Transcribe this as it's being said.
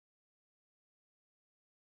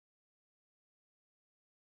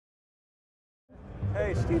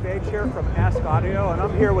Hey, Steve H. here from Ask.Audio, and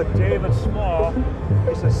I'm here with David Small.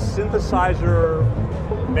 He's a synthesizer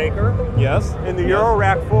maker. Yes. In the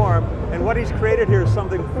Eurorack form, and what he's created here is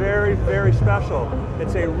something very, very special.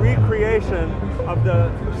 It's a recreation of the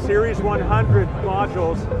Series 100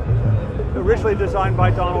 modules originally designed by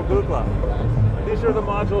Donald Buchla. These are the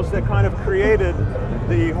modules that kind of created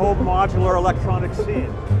the whole modular electronic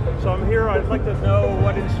scene. So I'm here, I'd like to know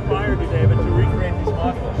what inspired you, David, to recreate these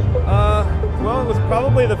modules. Well, it was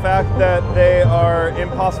probably the fact that they are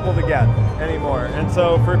impossible to get anymore. And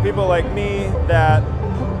so for people like me that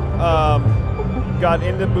got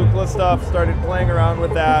into Buchla stuff, started playing around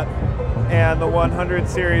with that, and the 100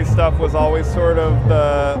 series stuff was always sort of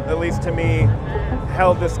at least to me,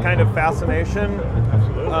 held this kind of fascination.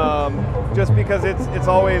 Just because it's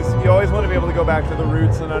always, you always want to be able to go back to the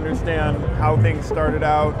roots and understand how things started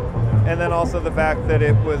out, and then also the fact that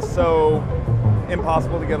it was so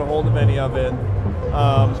impossible to get a hold of any of it.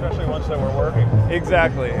 Especially ones that were working.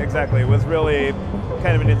 Exactly. It was really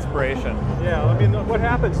kind of an inspiration. Yeah, I mean, what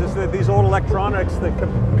happens is that these old electronics, the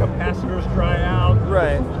capacitors dry out.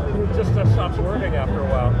 Right. It just stops working after a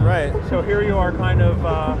while. Right. So here you are kind of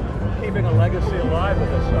keeping a legacy alive with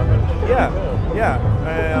this stuff.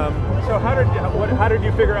 So how did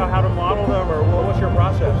you figure out how to model them, or what's your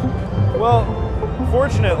process? Well,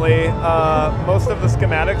 fortunately, most of the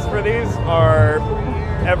schematics for these are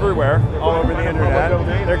everywhere, all over the internet.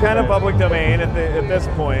 They're kind of public domain at this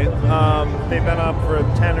point. They've been up for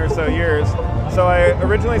 10 or so years. So I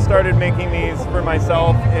originally started making these for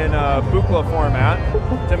myself in a Buchla format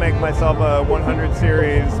to make myself a 100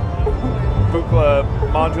 series Buchla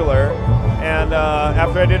modular. And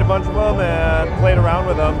after I did a bunch of them and played around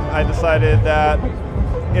with them, I decided that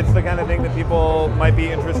it's the kind of thing that people might be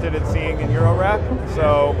interested in seeing in Eurorack.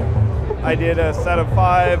 So I did a set of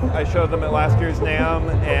 5. I showed them at last year's NAMM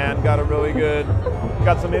and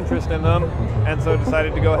got some interest in them, and so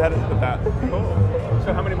decided to go ahead with that. Cool.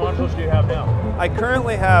 So how many modules do you have now? I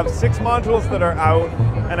currently have 6 modules that are out,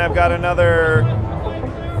 and I've got another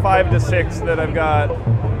 5 to 6 that I've got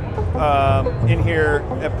in here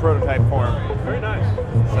at prototype form. Very nice.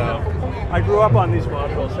 So I grew up on these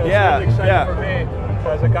modules, so it's really exciting for me,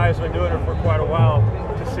 as a guy who's been doing it for quite a while,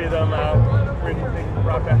 to see them being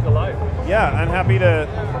brought back to life. Yeah, I'm happy to.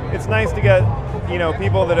 It's nice to get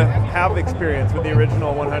people that have experience with the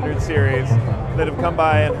original 100 series that have come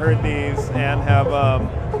by and heard these and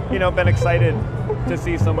have been excited to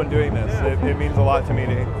see someone doing this. It means a lot to me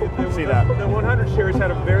to see that. The 100 series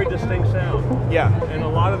had a very distinct sound. Yeah. And a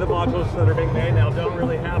lot of the modules that are being made now don't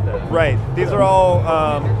really have that. Right. These are all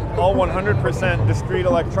 100% discrete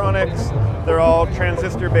electronics. They're all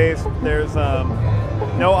transistor based. There's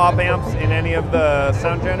no op amps in any of the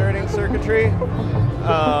sound generating circuitry.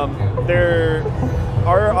 There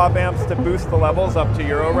are op amps to boost the levels up to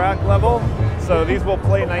Eurorack level. So these will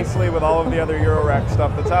play nicely with all of the other Eurorack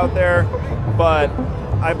stuff that's out there, but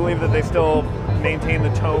I believe that they still maintain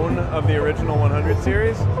the tone of the original 100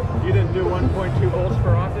 series. You didn't do 1.2 volts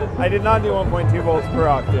per octave? I did not do 1.2 volts per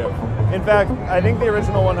octave. In fact, I think the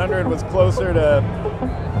original 100 was closer to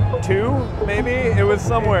 2, maybe? It was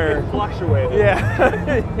somewhere. It fluctuated.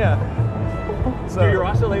 Yeah. Yeah. So, do your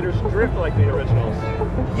oscillators drift like the originals?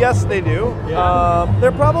 Yes, they do. Yeah.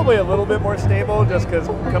 They're probably a little bit more stable just because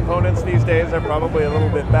components these days are probably a little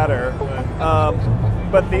bit better.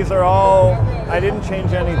 But these are all, I didn't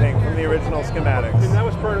change anything from the original schematics. And that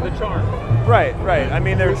was part of the charm. Right. I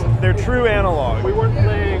mean, they're true analog. We weren't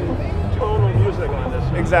playing tonal music on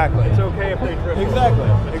this. Exactly. It's okay if they drift.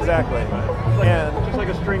 Exactly. Just like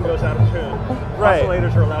a string goes out of tune. Right.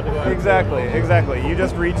 Oscillators are allowed to go out of tune. Exactly. You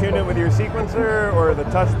just retune it with your sequencer or the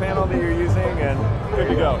touch panel that you're using, and good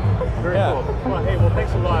to go. Very cool. Well, hey,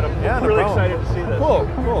 thanks a lot. I'm really excited to see this.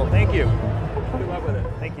 Cool. Thank you. Good luck with it.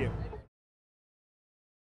 Thank you.